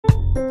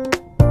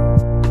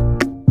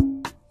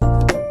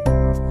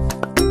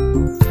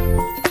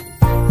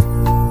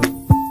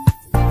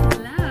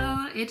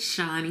it's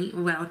Shawnee.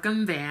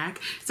 Welcome back.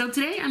 So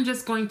today I'm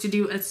just going to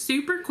do a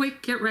super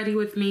quick get ready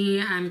with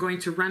me. I'm going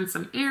to run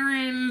some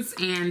errands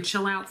and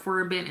chill out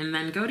for a bit and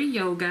then go to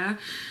yoga.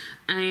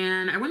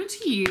 And I wanted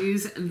to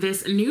use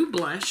this new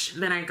blush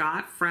that I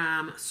got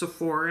from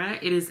Sephora.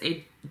 It is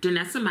a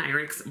Danessa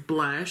Myricks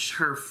blush,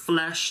 her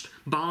flushed,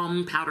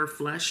 balm powder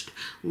flushed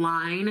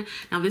line.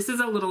 Now this is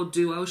a little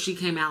duo she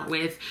came out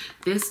with.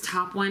 This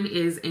top one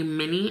is a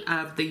mini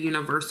of the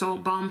universal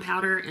balm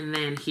powder, and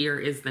then here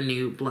is the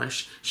new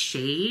blush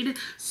shade.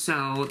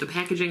 So the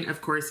packaging,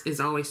 of course,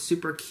 is always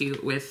super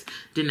cute with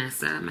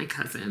Danessa, my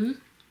cousin.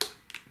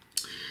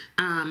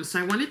 So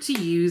I wanted to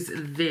use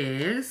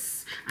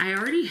this. I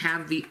already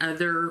have the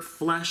other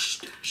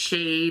flushed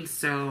shade,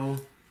 so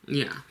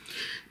yeah.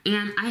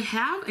 And I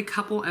have a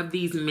couple of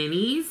these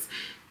minis.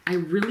 I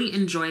really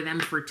enjoy them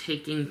for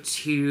taking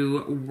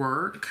to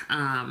work.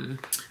 I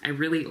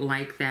really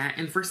like that.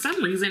 And for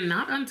some reason,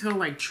 not until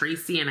like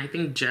Tracy and I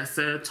think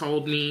Jessa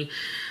told me,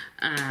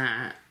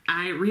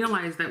 I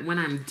realized that when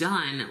I'm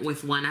done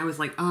with one, I was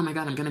like, oh my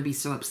God, I'm gonna be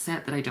so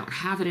upset that I don't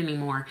have it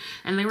anymore.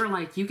 And they were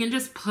like, you can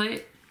just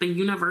put the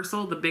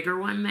universal, the bigger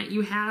one that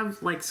you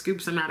have, like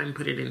scoop some out and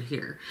put it in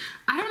here.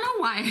 I don't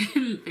know why I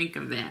didn't think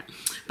of that.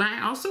 But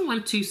I also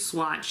want to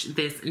swatch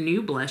this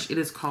new blush. It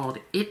is called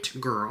It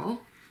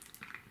Girl.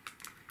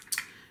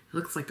 It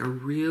looks like a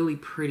really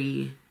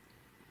pretty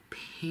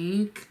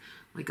pink,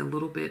 like a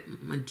little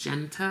bit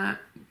magenta.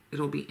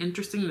 It'll be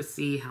interesting to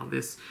see how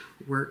this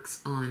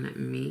works on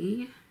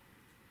me.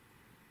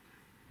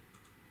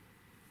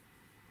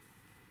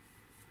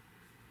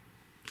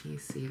 Can you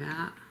see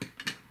that?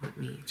 Let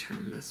me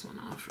turn this one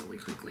off really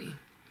quickly.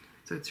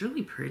 So it's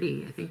really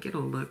pretty. I think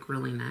it'll look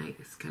really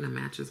nice. Kind of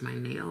matches my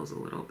nails a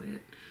little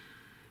bit.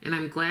 And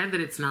I'm glad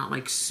that it's not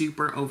like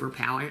super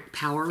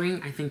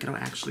overpowering. I think it'll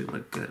actually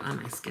look good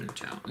on my skin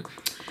tone.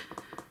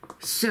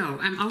 So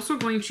I'm also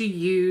going to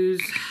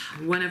use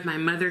one of my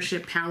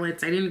Mothership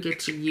palettes. I didn't get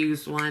to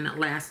use one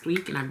last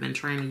week and I've been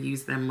trying to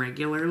use them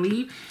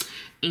regularly.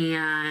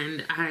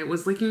 And I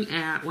was looking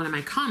at one of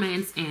my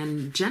comments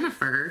and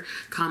Jennifer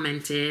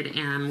commented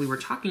and we were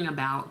talking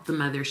about the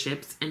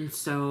Motherships, and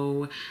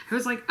so I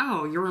was like,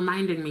 oh, you're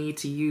reminding me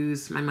to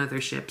use my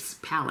Motherships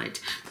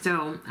palette.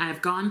 So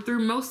I've gone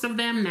through most of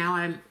them. Now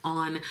I'm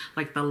on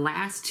like the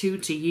last two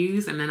to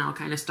use and then I'll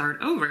kind of start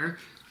over.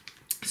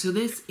 So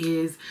this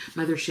is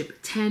Mothership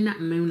 10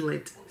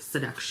 Moonlit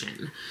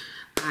Seduction.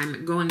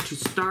 I'm going to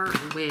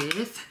start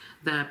with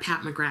the Pat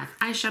McGrath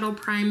eyeshadow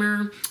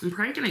primer. I'm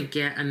probably gonna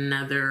get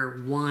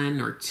another one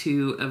or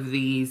two of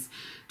these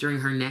during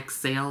her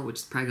next sale, which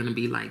is probably gonna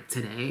be like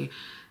today.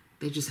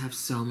 They just have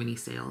so many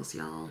sales,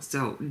 y'all.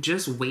 So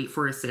just wait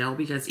for a sale,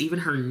 because even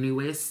her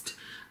newest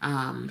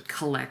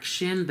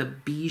collection, the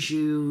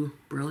Bijou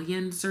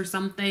Brilliance or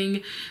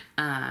something,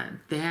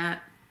 that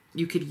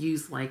you could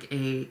use like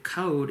a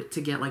code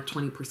to get like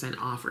 20%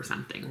 off or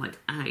something.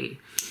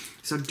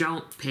 So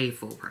don't pay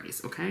full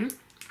price, okay?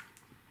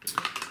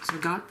 So I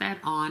got that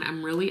on.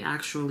 I'm really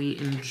actually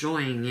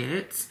enjoying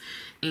it.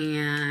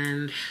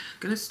 And I'm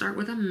gonna start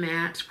with a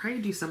matte.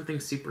 Probably do something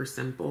super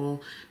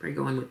simple. Probably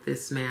go in with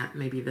this matte,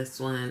 maybe this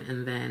one,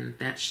 and then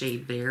that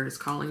shade there is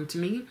calling to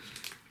me.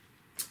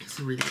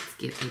 So let's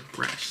get a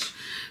brush.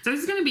 So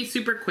this is gonna be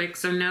super quick,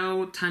 so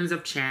no tons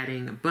of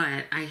chatting,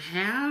 but I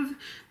have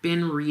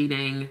been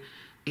reading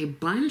a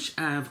bunch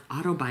of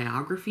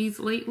autobiographies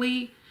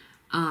lately.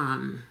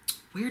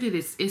 Where did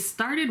it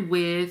started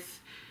with,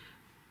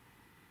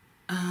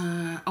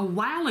 a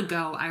while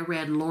ago, I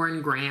read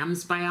Lauren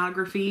Graham's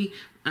biography.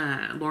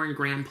 Lauren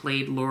Graham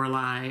played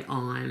Lorelai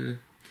on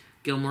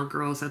Gilmore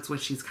Girls. That's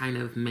what she's kind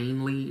of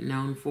mainly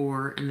known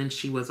for. And then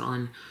she was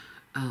on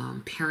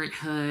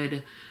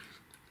Parenthood,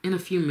 in a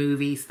few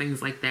movies,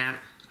 things like that.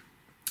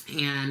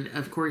 And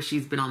of course,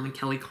 she's been on the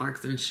Kelly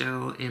Clarkson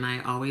show, and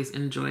I always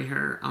enjoy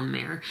her on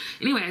there.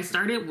 Anyway, I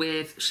started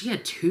with, she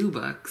had 2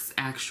 books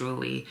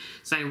actually.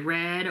 So I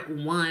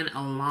read one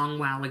a long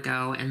while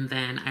ago, and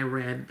then I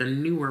read the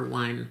newer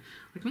one,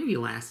 like maybe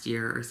last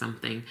year or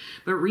something.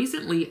 But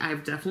recently,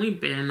 I've definitely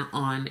been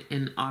on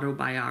an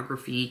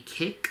autobiography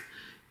kick.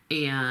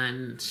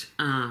 And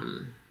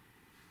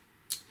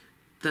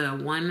the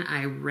one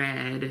I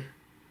read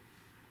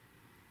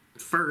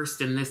first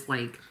in this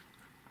like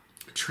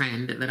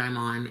trend that I'm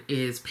on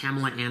is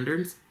Pamela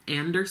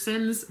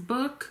Anderson's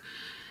book,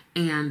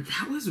 and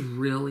that was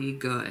really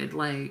good.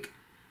 Like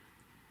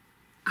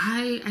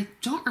I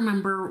don't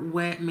remember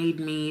what made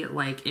me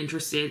like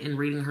interested in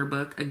reading her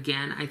book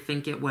again. I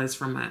think it was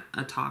from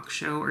a talk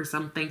show or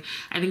something.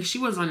 I think she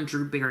was on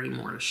Drew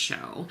Barrymore's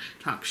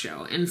talk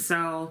show, and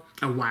so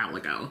a while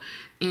ago,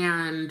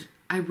 and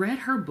I read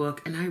her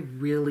book and I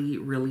really,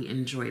 really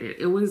enjoyed it.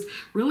 It was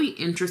really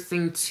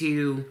interesting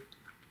to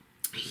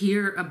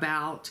hear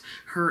about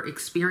her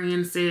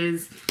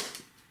experiences.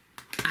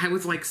 I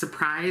was like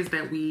surprised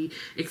that we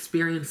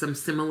experienced some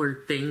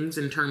similar things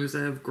in terms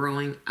of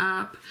growing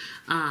up.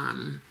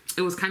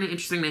 It was kind of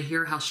interesting to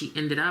hear how she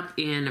ended up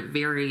in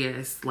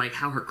various, like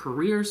how her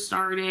career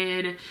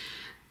started.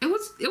 it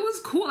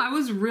was cool. I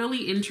was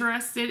really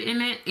interested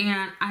in it,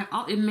 and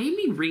it made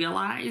me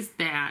realize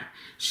that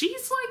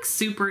she's like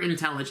super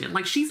intelligent.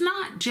 Like, she's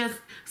not just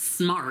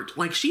smart,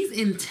 like she's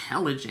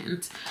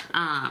intelligent.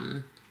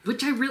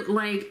 Which I really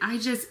like.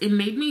 It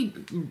made me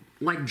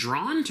like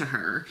drawn to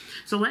her.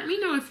 So let me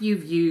know if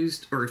you've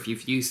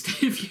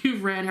if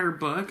you've read her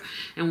book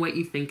and what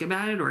you think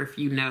about it, or if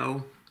you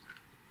know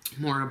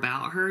more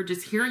about her.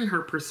 Just hearing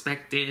her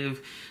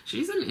perspective,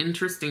 she's an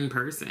interesting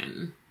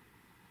person.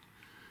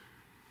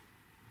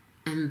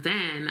 And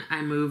then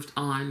I moved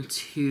on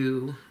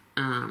to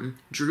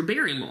Drew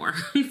Barrymore.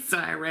 So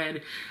I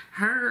read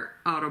her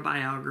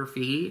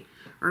autobiography,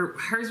 or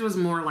hers was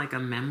more like a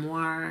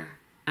memoir.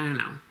 I don't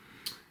know.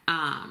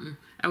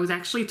 I was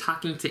actually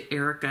talking to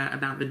Erica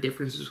about the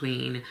difference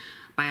between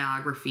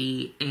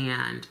biography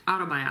and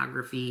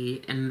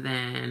autobiography, and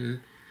then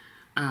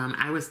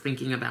I was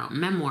thinking about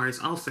memoirs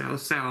also.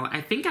 So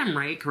I think I'm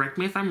right. Correct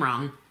me if I'm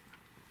wrong.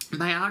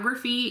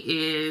 Biography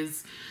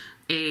is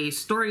a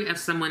story of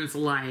someone's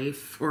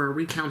life, or a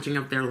recounting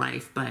of their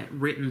life, but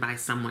written by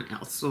someone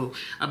else. So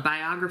a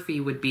biography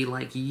would be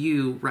like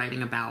you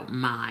writing about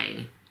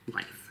my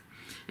life.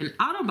 An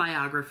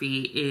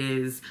autobiography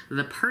is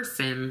the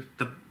person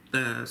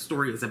the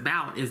story is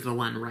about is the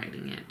one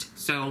writing it.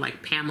 So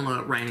like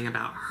Pamela writing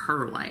about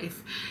her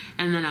life.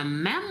 And then a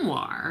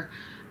memoir,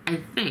 I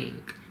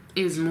think,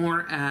 is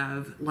more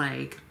of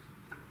like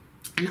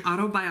an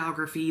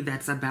autobiography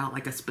that's about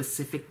like a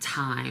specific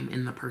time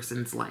in the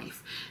person's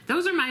life.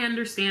 Those are my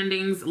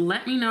understandings.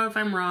 Let me know if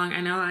I'm wrong.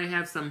 I know I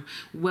have some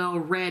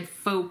well-read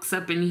folks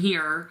up in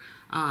here.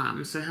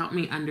 So help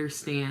me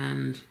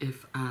understand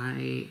if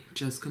I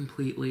just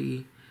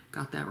completely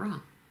got that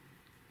wrong.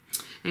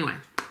 Anyway,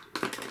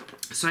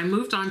 so I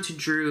moved on to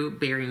Drew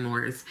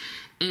Barrymore's,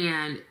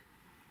 and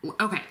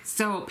okay,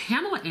 so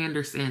Pamela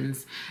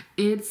Anderson's,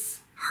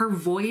 her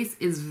voice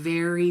is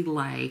very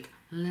like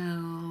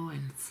low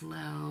and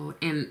slow,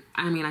 and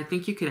I mean, I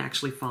think you could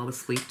actually fall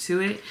asleep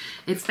to it.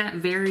 It's that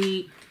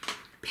very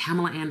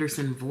Pamela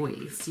Anderson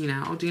voice, you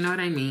know? Do you know what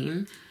I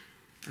mean?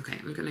 Okay,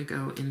 I'm gonna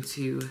go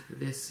into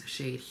this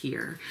shade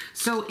here.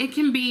 So it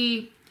can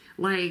be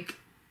like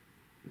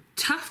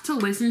tough to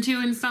listen to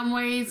in some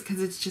ways,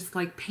 because it's just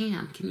like,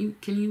 Pam, can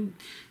you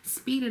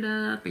speed it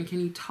up, and can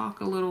you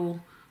talk a little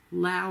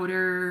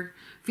louder?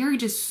 Very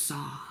just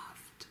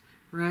soft,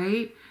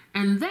 right?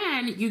 And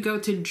then you go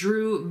to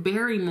Drew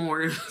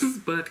Barrymore's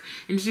book,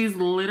 and she's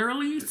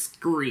literally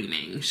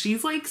screaming.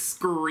 She's like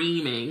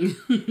screaming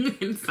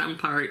in some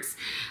parts.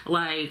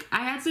 Like,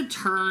 I had to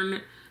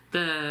turn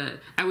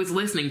I was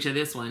listening to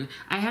this one.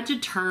 I had to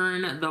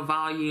turn the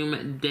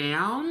volume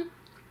down.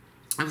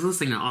 I was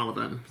listening to all of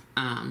them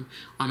on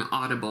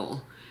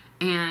Audible.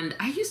 And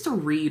I used to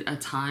read a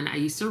ton. I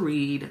used to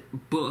read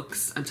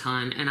books a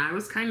ton. And I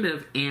was kind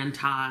of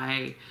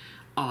anti-Audible.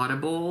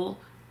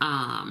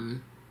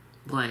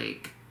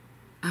 Like,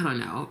 I don't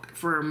know.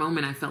 For a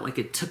moment, I felt like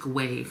it took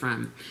away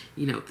from,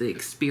 you know, the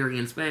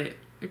experience. But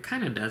it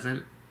kind of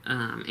doesn't.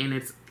 And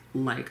it's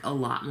like a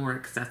lot more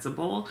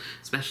accessible,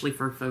 especially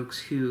for folks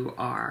who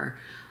are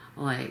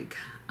like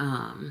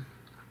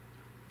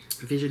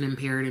vision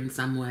impaired in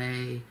some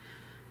way.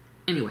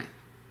 Anyway,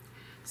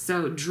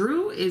 so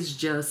Drew is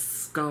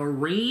just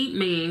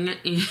screaming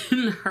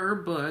in her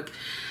book,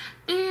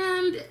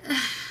 and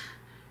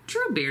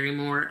Drew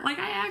Barrymore, like,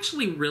 I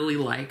actually really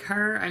like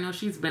her. I know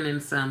she's been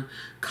in some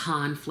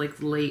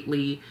conflict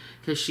lately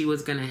because she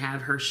was going to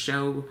have her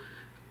show.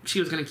 She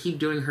was going to keep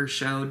doing her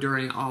show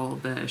during all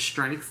the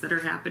strikes that are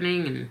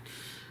happening, and,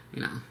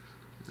 you know,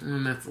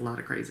 that's a lot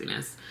of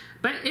craziness.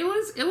 But it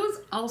was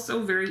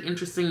also very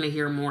interesting to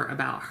hear more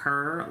about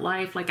her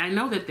life. Like, I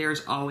know that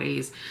there's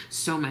always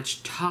so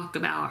much talk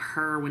about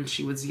her when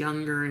she was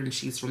younger, and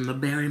she's from the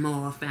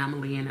Barrymore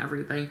family and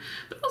everything.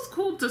 But it was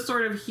cool to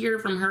sort of hear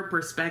from her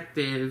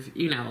perspective,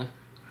 you know,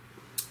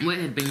 what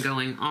had been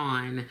going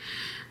on.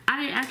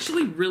 I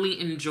actually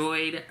really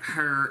enjoyed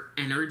her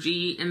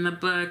energy in the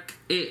book.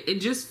 It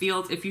just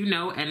feels, if you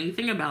know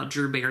anything about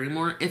Drew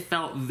Barrymore, it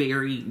felt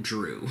very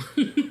Drew.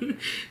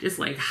 Just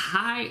like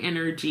high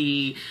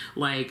energy,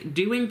 like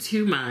doing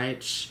too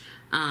much.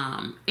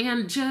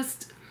 And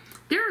just,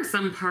 there are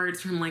some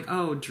parts where I'm like,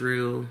 oh,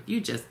 Drew, you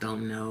just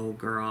don't know,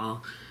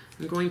 girl.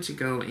 I'm going to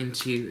go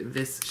into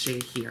this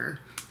shade here.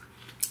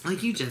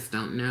 Like, you just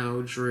don't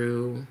know,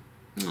 Drew.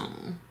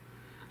 Oh.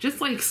 Just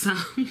like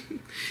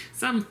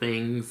some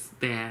things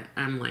that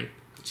I'm like,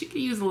 she could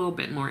use a little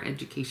bit more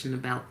education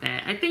about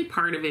that. I think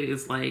part of it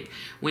is like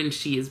when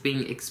she is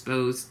being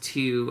exposed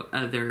to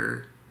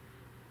other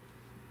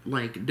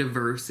like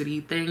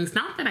diversity things.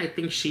 Not that I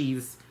think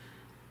she's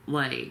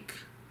like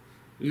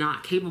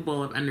not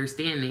capable of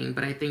understanding,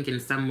 but I think in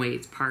some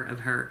ways part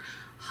of her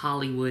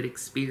Hollywood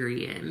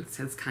experience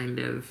has kind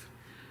of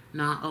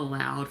not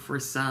allowed for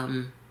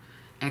some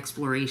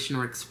exploration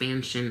or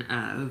expansion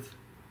of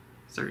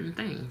certain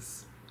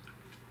things.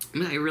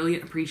 But I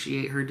really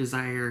appreciate her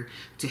desire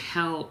to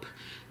help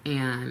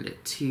and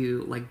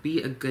to like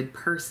be a good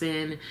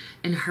person.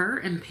 And her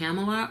and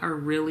Pamela are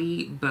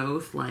really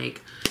both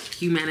like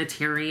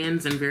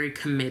humanitarians and very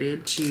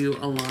committed to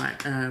a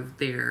lot of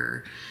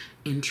their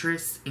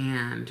interests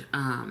and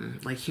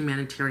like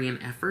humanitarian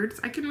efforts,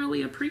 I can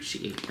really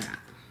appreciate that.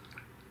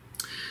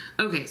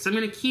 Okay, so I'm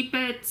going to keep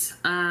it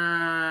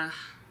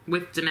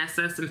with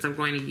Danessa since I'm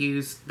going to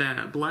use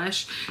the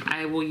blush.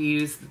 I will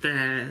use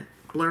the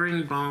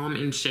Blurring Balm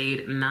in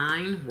shade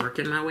 9,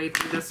 working my way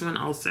through this one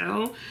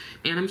also.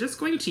 And I'm just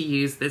going to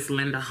use this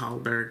Linda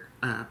Hallberg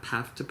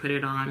puff to put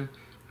it on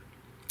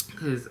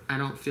because I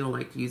don't feel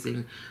like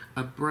using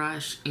a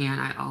brush,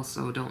 and I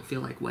also don't feel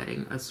like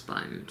wetting a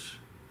sponge.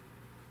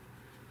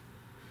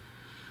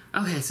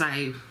 Okay, so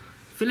I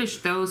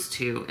finished those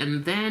two,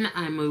 and then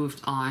I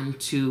moved on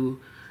to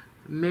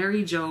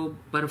Mary Jo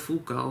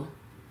Buttafuoco,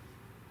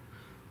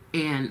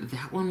 and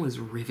that one was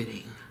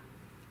riveting.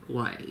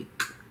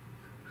 Like,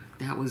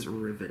 that was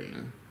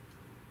riveting.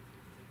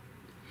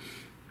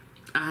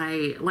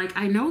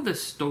 I know the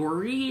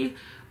story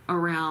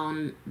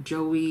around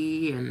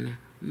Joey and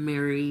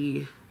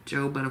Mary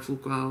Jo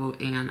Buttafuoco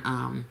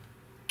and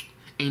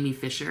Amy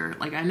Fisher.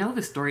 Like, I know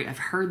the story. I've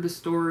heard the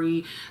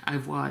story.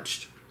 I've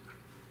watched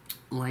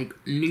like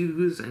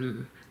news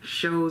and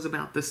shows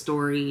about the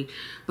story,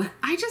 but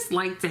I just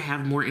like to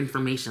have more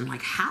information.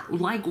 Like, how,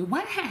 like,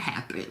 what had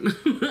happened?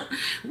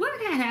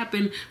 What had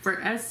happened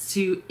for us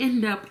to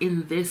end up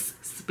in this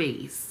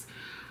space?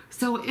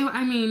 So,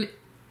 I mean,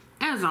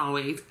 as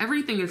always,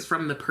 everything is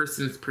from the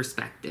person's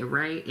perspective,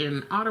 right?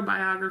 In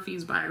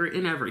autobiographies, biography,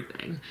 and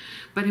everything.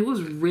 But it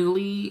was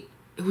really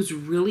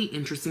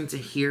interesting to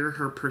hear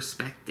her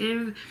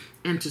perspective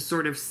and to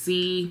sort of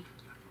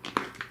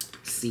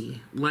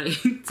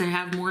like, to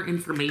have more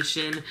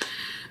information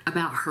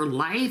about her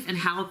life and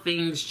how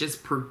things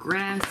just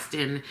progressed.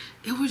 And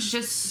it was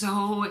just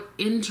so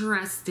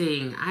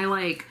interesting. I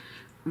like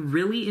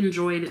really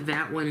enjoyed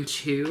that one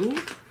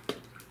too.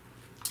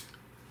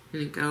 I'm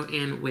gonna go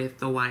in with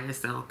the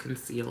YSL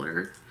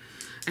concealer.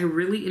 I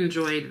really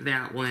enjoyed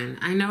that one.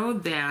 I know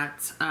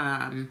that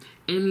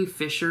Amy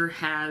Fisher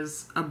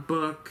has a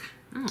book.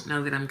 I don't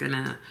know that I'm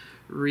gonna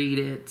read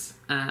it.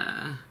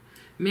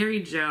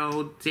 Mary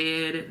Jo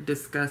did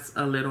discuss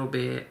a little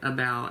bit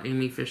about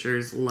Amy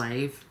Fisher's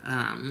life.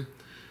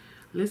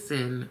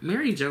 Listen,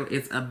 Mary Jo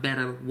is a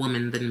better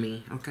woman than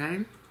me,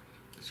 okay?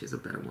 She's a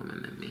better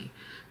woman than me.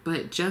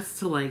 But just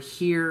to like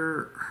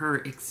hear her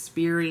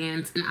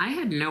experience, and I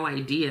had no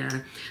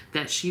idea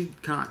that she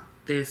got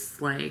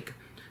this like,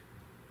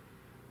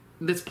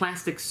 this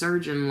plastic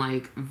surgeon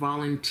like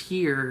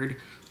volunteered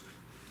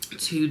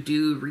to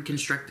do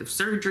reconstructive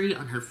surgery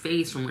on her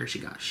face from where she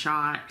got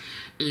shot.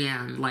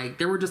 And like,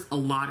 there were just a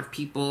lot of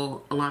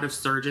people, a lot of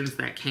surgeons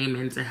that came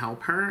in to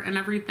help her and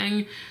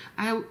everything.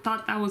 I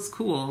thought that was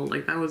cool.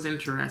 Like, that was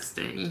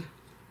interesting.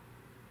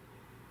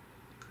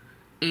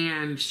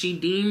 And she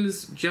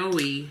deems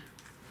Joey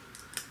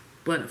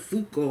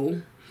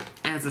Buttafuoco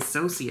as a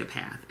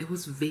sociopath. It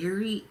was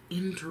very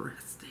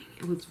interesting.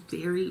 It was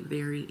very,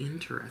 very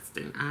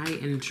interesting. I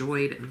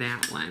enjoyed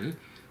that one.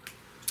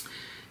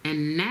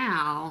 And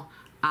now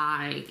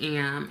I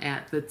am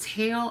at the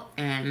tail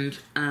end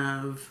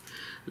of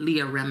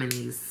Leah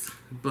Remini's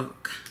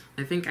book.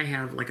 I think I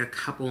have like a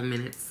couple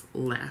minutes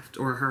left,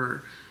 or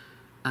her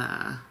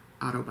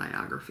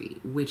autobiography,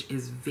 which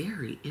is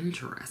very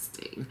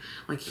interesting.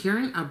 Like,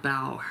 hearing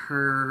about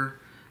her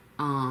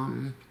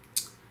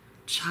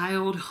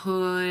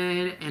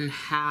childhood and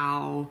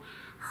how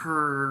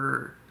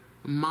her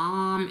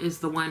mom is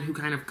the one who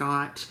kind of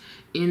got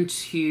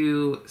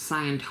into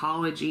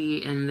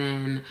Scientology, and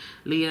then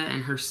Leah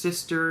and her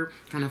sister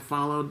kind of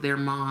followed their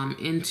mom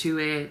into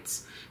it.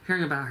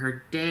 Hearing about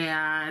her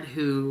dad,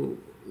 who,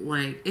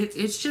 like,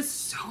 it's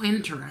just so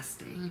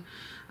interesting.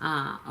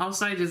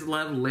 Also, I just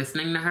love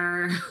listening to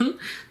her.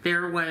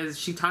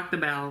 She talked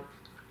about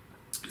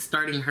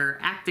starting her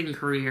acting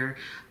career,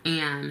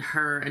 and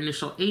her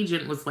initial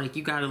agent was like,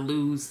 you gotta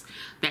lose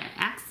that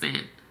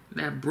accent,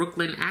 that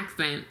Brooklyn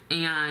accent.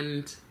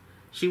 And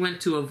she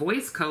went to a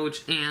voice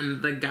coach,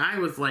 and the guy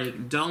was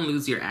like, don't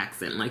lose your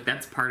accent. Like,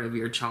 that's part of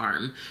your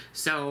charm.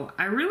 So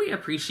I really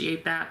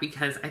appreciate that,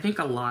 because I think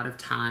a lot of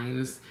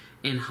times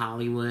in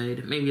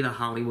Hollywood, maybe the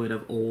Hollywood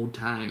of old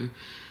time,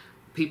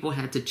 people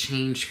had to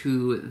change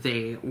who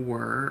they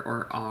were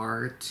or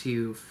are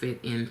to fit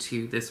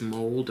into this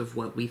mold of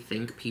what we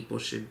think people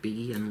should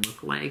be and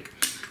look like.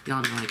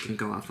 Y'all know I can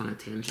go off on a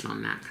tangent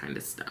on that kind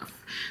of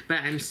stuff.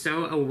 But I'm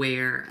so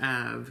aware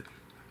of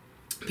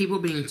people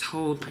being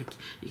told, like,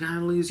 you gotta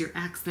lose your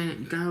accent,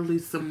 you gotta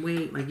lose some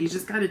weight, like, you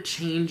just gotta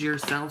change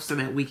yourself so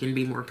that we can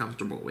be more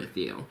comfortable with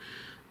you.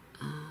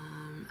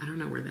 I don't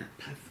know where that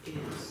puff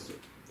is.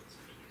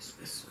 Use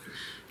this one.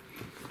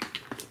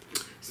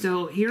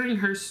 So hearing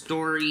her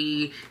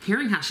story,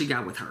 hearing how she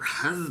got with her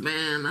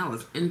husband, that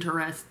was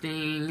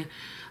interesting.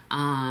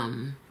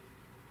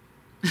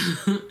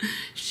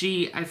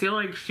 I feel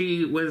like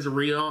she was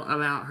real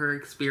about her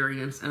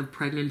experience of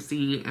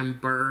pregnancy and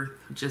birth.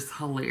 Just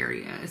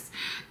hilarious.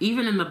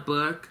 Even in the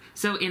book,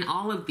 so in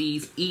all of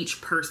these,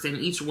 each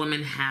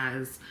woman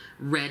has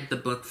read the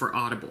book for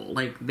Audible.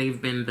 Like,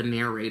 they've been the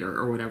narrator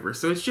or whatever.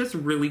 So it's just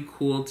really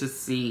cool to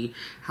see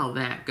how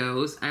that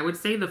goes. I would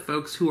say the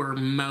folks who are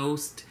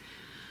most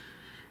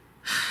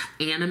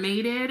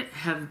animated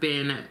have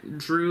been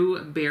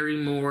Drew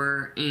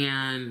Barrymore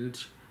and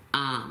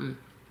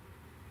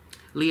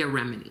Leah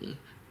Remini.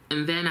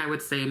 And then I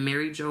would say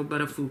Mary Jo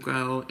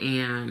Buttafuoco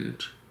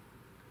and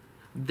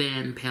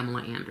then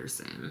Pamela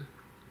Anderson.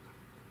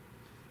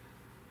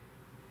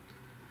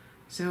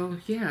 So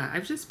yeah,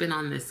 I've just been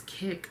on this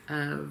kick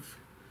of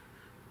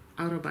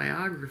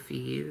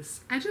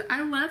autobiographies.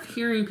 I love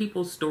hearing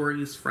people's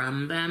stories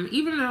from them,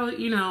 even though,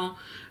 you know,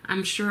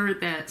 I'm sure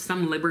that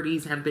some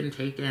liberties have been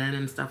taken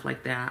and stuff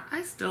like that.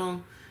 I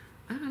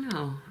don't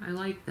know, I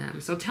like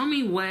them. So tell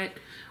me what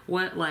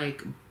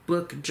like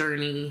book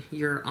journey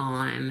you're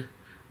on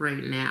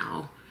right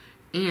now,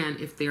 and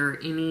if there are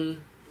any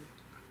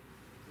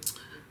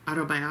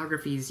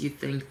autobiographies you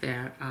think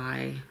that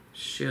I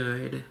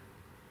should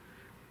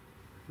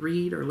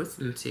read or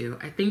listen to.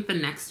 I think the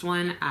next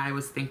one I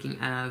was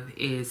thinking of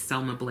is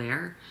Selma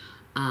Blair.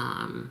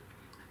 I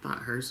thought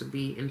hers would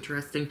be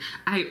interesting.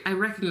 I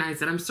recognize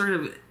that I'm sort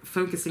of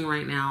focusing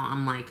right now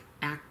on like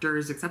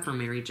actors, except for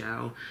Mary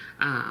Jo.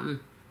 I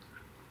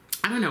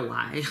don't know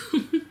why.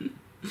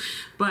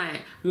 But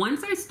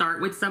once I start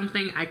with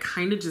something, I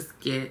kind of just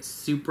get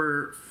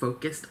super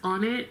focused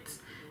on it.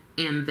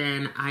 And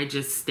then I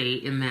just stay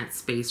in that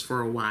space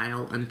for a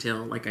while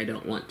until like I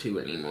don't want to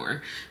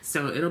anymore.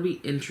 So it'll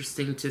be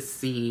interesting to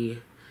see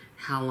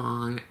how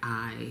long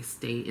I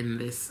stay in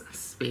this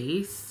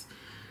space.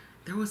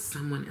 There was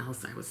someone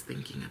else I was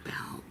thinking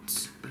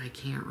about, but I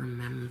can't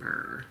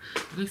remember.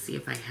 Let me see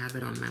if I have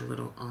it on my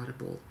little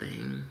Audible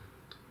thing.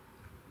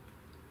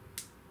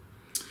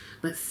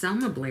 But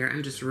Selma Blair,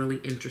 I'm just really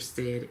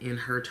interested in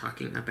her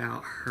talking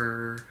about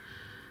her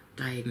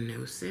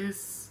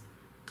diagnosis.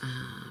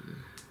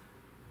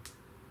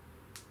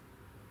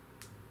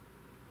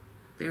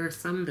 There are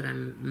some that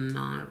I'm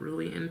not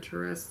really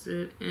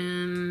interested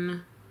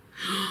in.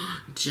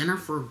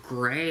 Jennifer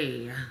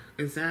Grey.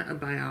 Is that a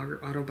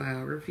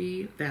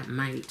autobiography? That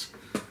might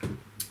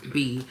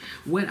be.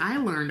 What I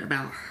learned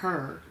about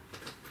her...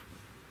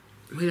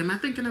 Wait, am I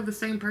thinking of the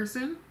same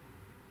person?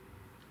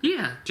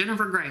 Yeah,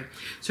 Jennifer Grey.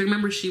 So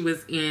remember she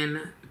was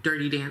in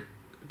Dirty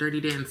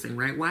Dancing,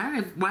 right?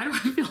 Why do I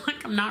feel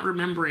like I'm not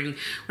remembering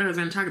what I was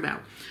going to talk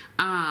about?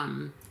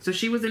 So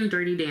she was in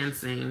Dirty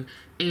Dancing,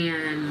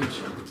 and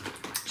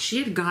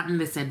she had gotten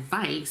this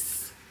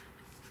advice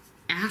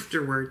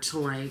afterward to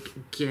like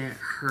get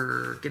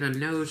a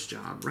nose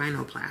job,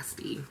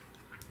 rhinoplasty.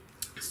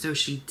 So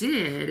she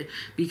did,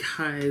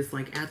 because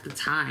like at the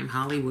time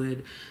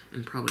Hollywood,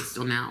 and probably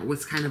still now,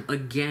 was kind of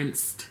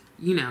against,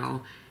 you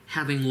know,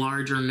 having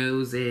larger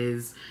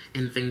noses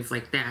and things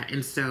like that.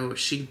 And so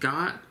she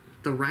got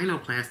the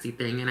rhinoplasty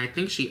thing, and I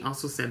think she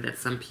also said that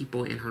some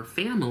people in her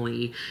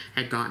family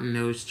had gotten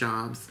nose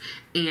jobs,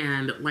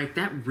 and like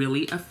that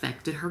really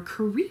affected her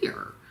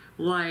career.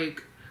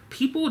 Like,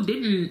 people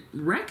didn't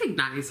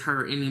recognize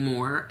her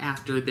anymore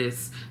after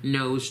this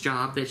nose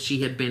job that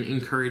she had been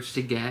encouraged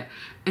to get.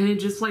 And it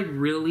just like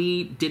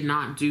really did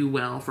not do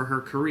well for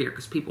her career,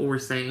 because people were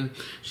saying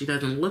she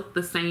doesn't look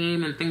the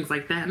same and things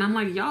like that. And I'm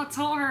like, y'all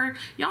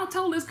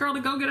told this girl to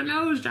go get a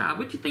nose job.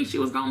 What you think she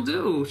was gonna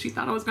do? She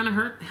thought it was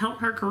gonna help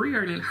her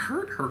career, and it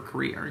hurt her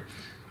career.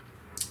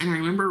 And I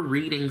remember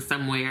reading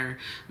somewhere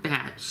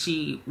that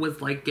she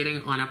was like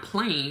getting on a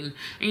plane,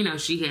 and, you know,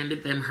 she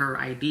handed them her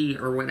ID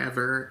or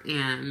whatever,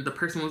 and the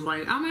person was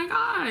like, oh my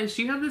gosh,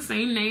 you have the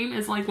same name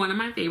as like one of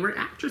my favorite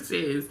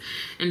actresses.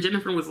 And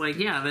Jennifer was like,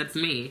 yeah, that's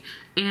me.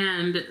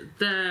 And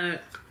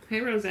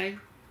hey Rose, can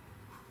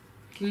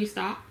you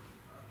stop?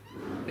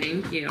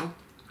 Thank you.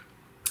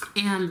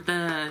 And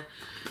the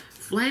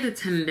flight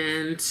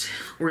attendant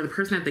or the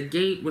person at the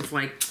gate was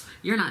like,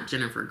 you're not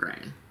Jennifer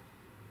Grey.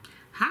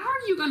 How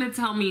are you gonna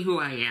tell me who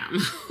I am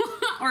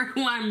or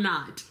who I'm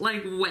not?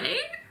 Like,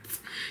 wait,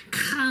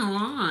 come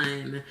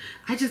on.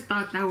 I just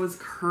thought that was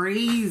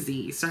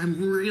crazy. So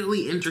I'm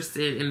really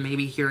interested in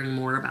maybe hearing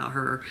more about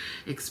her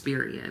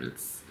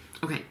experience.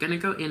 Okay, gonna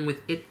go in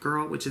with It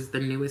Girl, which is the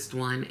newest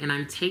one. And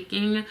I'm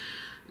taking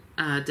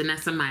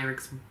Danessa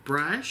Myricks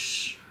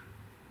brush,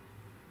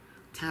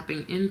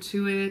 tapping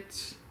into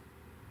it.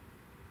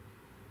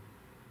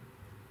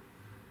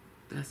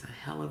 That's a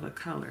hell of a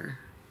color.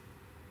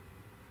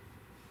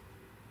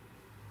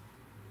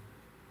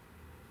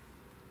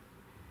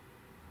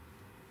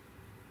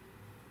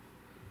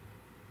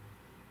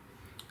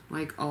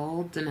 Like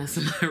all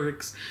Danessa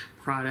Myricks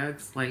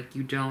products, like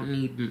you don't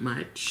need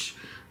much,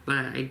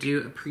 but I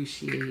do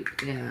appreciate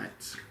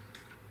that.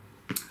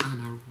 I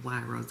don't know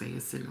why Rose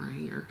is sitting right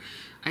here.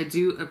 I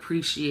do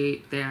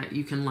appreciate that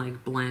you can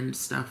like blend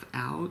stuff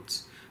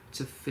out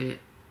to fit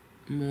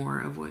more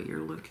of what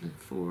you're looking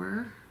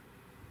for.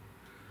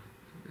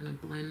 I'm gonna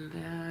blend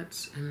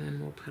that, and then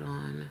we'll put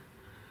on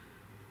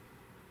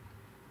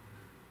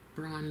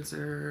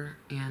bronzer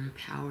and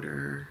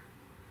powder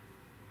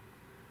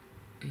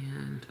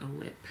and a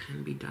lip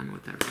and be done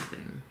with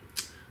everything.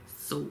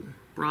 So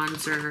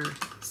bronzer,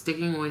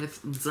 sticking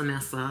with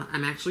Danessa.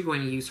 I'm actually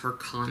going to use her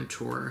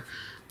contour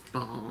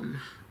balm.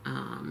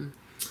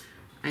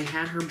 I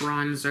had her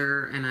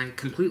bronzer and I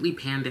completely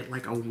panned it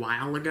like a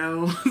while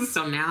ago.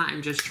 So now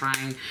I'm just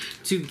trying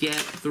to get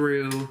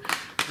through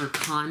her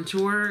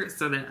contour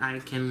so that I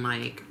can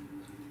like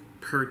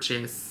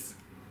purchase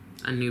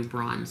a new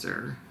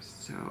bronzer.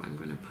 So I'm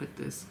going to put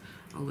this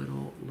a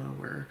little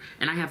lower.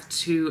 And I have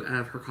two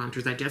of her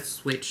contours. I just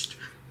switched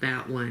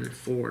that one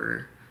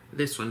for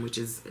this one, which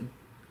is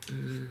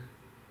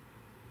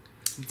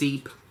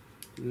deep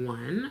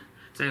 1.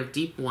 So I have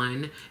deep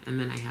 1, and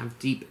then I have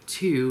deep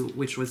 2,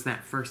 which was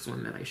that first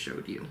one that I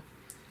showed you.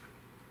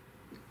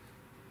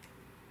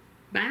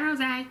 Bye, Rose.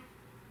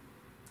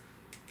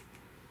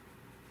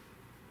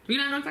 You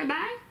not gonna say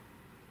bye?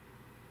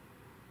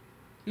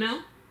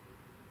 No?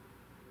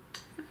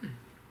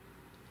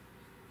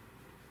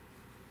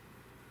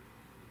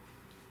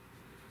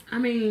 I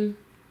mean,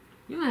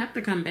 you don't have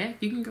to come back.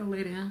 You can go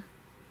lay down.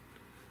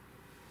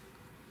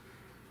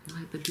 You don't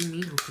have to do me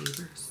no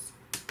favors.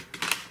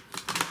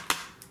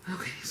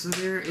 Okay, so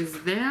there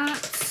is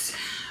that.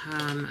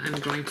 I'm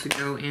going to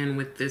go in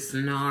with this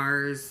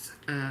NARS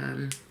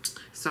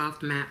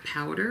soft matte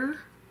powder.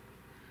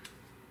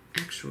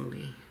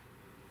 Actually,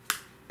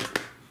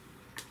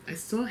 I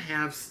still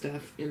have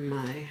stuff in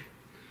my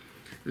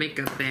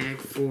makeup bag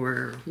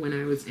for when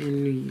I was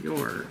in New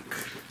York.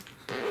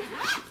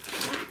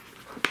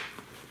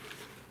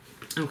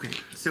 Okay,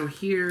 so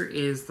here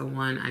is the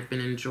one I've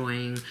been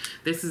enjoying.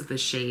 This is the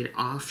shade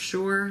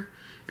Offshore.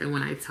 And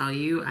when I tell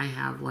you I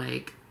have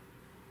like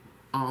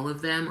all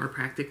of them, or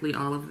practically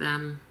all of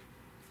them,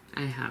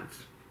 I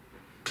have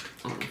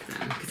all of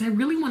them. Because I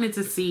really wanted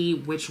to see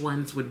which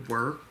ones would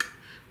work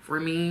for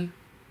me.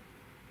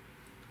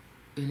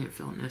 And it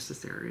felt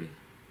necessary.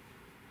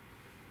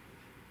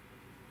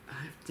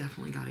 I've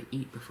definitely got to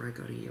eat before I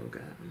go to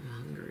yoga. I'm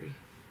hungry.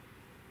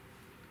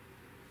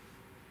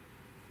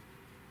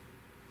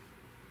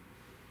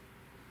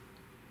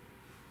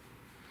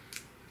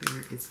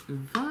 There is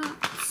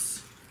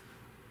that.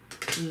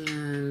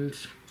 And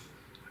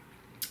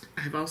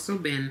I've also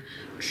been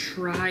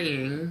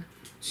trying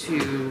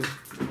to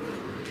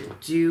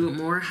do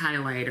more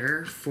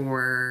highlighter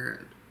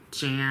for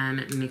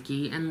Jan,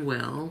 Nikki, and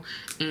Will,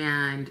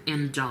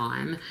 and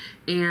Dawn.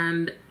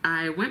 And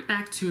I went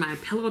back to my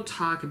Pillow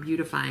Talk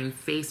Beautifying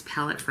Face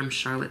Palette from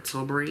Charlotte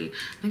Tilbury.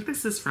 I think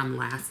this is from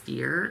last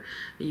year.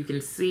 You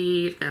can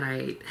see that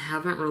I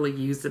haven't really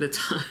used it a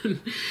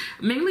ton.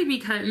 Mainly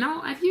because,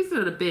 no, I've used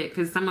it a bit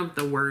because some of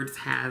the words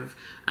have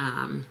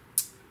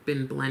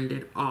been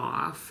blended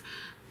off.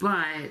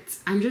 But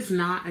I'm just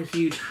not a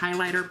huge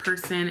highlighter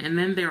person. And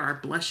then there are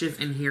blushes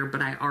in here,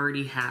 but I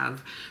already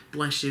have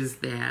blushes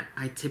that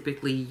I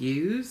typically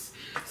use.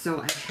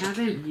 So I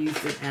haven't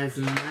used it as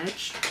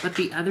much. But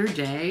the other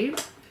day,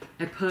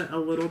 I put a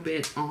little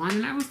bit on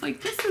and I was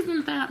like, this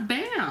isn't that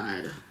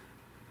bad.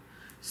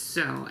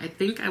 So I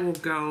think I will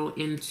go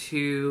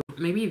into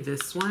maybe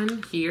this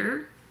one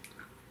here.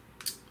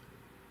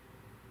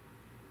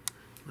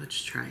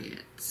 Let's try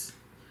it.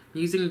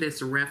 I'm using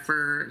this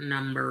Refer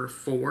number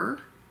 4.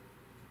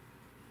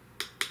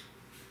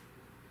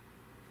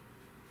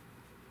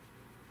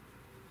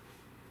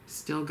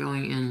 Still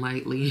going in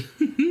lightly.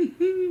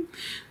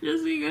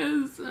 Just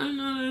because I'm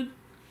not a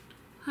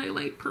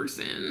highlight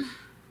person.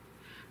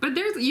 But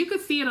you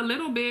could see it a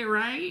little bit,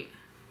 right?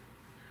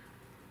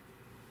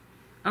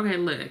 Okay,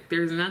 look,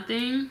 there's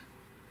nothing.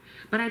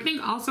 But I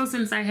think also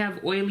since I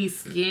have oily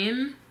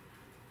skin,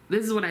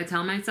 this is what I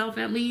tell myself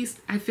at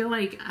least, I feel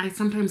like I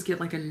sometimes get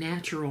like a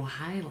natural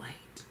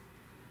highlight.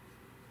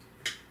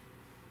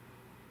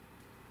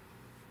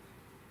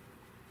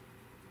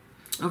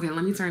 Okay,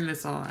 let me turn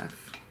this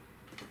off.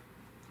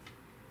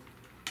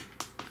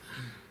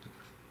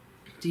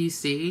 Do you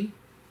see?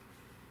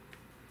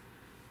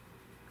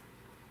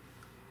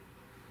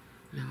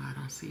 No, I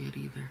don't see it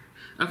either.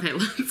 Okay,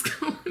 let's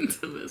go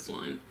into this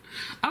one.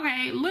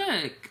 Okay,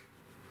 look.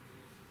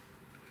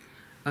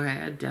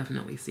 Okay, I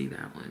definitely see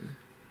that one.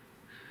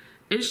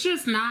 It's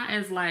just not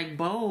as like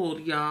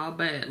bold, y'all,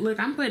 but look,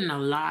 I'm putting a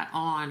lot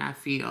on, I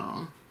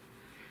feel.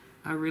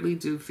 I really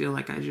do feel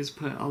like I just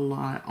put a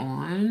lot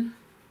on.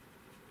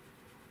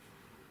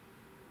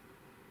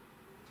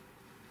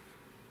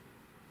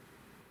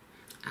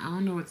 I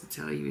don't know what to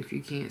tell you if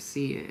you can't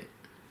see it,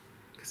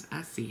 because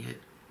I see it.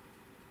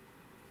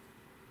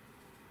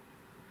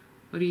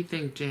 What do you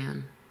think,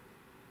 Jan?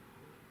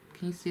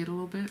 Can you see it a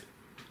little bit?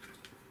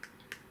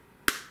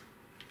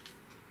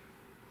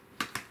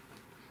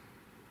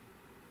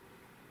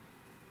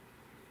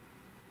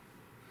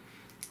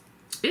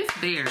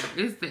 It's there.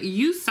 It's there.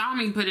 You saw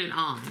me put it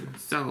on.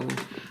 So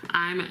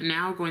I'm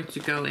now going to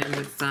go in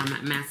with some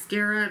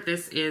mascara.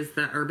 This is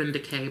the Urban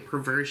Decay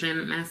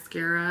Perversion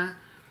Mascara.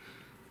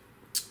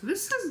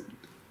 This has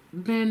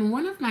been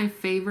one of my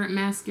favorite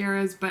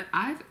mascaras, but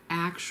I've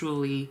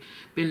actually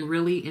been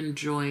really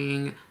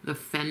enjoying the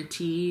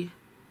Fenty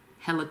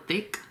Hella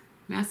Thick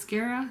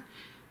mascara.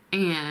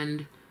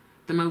 And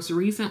the most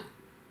recent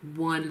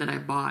one that I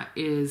bought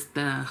is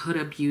the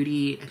Huda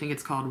Beauty, I think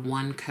it's called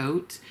One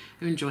Coat.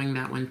 I'm enjoying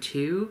that one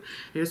too.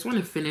 I just want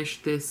to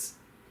finish this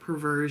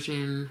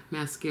Perversion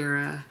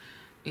mascara,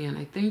 and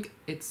I think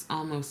it's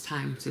almost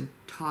time to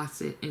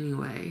toss it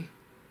anyway.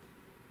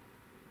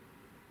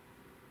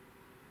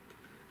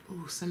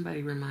 Oh,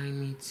 somebody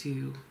remind me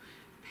to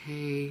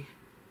pay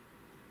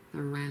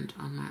the rent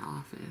on my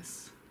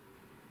office.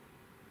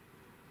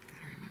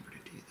 Gotta remember to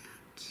do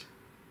that.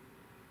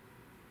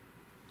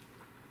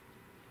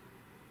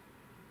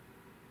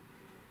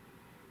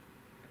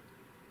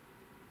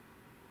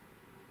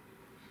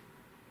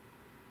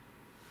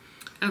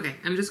 Okay,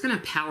 I'm just gonna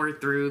power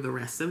through the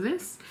rest of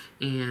this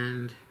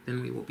and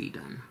then we will be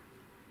done.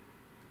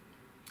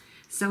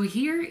 So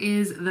here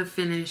is the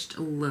finished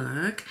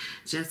look.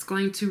 Just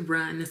going to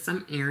run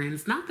some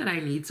errands. Not that I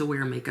need to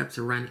wear makeup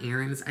to run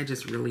errands. I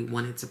just really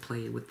wanted to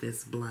play with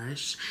this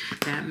blush.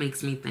 That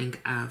makes me think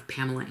of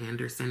Pamela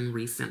Anderson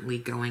recently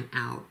going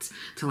out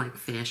to like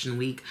Fashion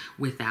Week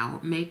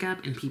without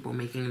makeup and people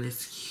making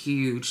this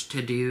huge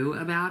to-do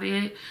about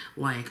it.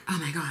 Like, oh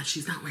my God,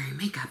 she's not wearing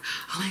makeup.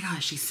 Oh my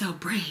God, she's so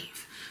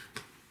brave.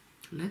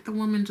 Let the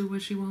woman do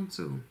what she wants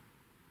to.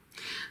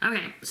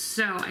 Okay,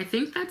 so I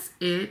think that's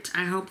it.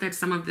 I hope that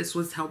some of this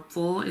was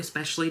helpful,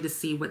 especially to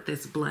see what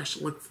this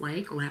blush looks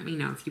like. Let me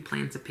know if you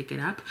plan to pick it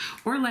up,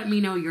 or let me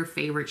know your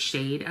favorite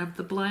shade of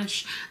the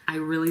blush. I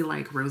really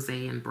like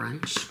Rosé and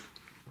Brunch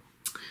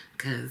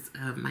because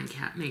of my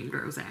cat named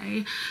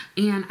Rosé.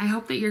 And I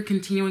hope that you're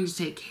continuing to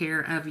take care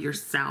of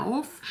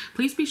yourself.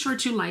 Please be sure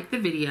to like the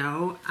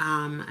video.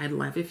 I'd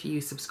love if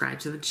you subscribe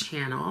to the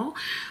channel.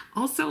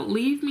 Also,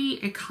 leave me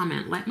a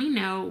comment. Let me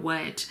know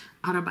what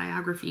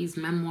autobiographies,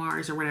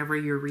 memoirs, or whatever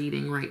you're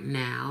reading right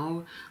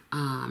now.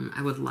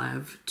 I would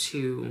love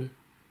to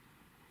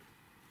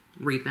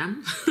read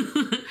them.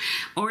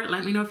 Or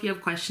let me know if you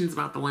have questions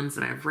about the ones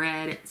that I've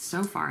read.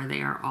 So far, they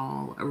are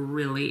all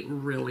really,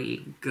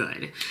 really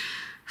good.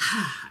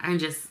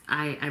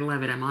 I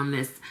love it. I'm on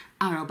this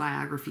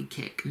autobiography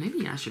kick.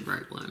 Maybe I should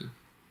write one.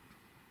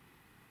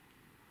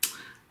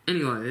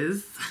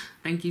 Anyways,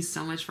 thank you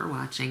so much for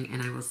watching,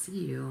 and I will see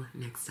you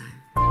next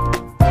time.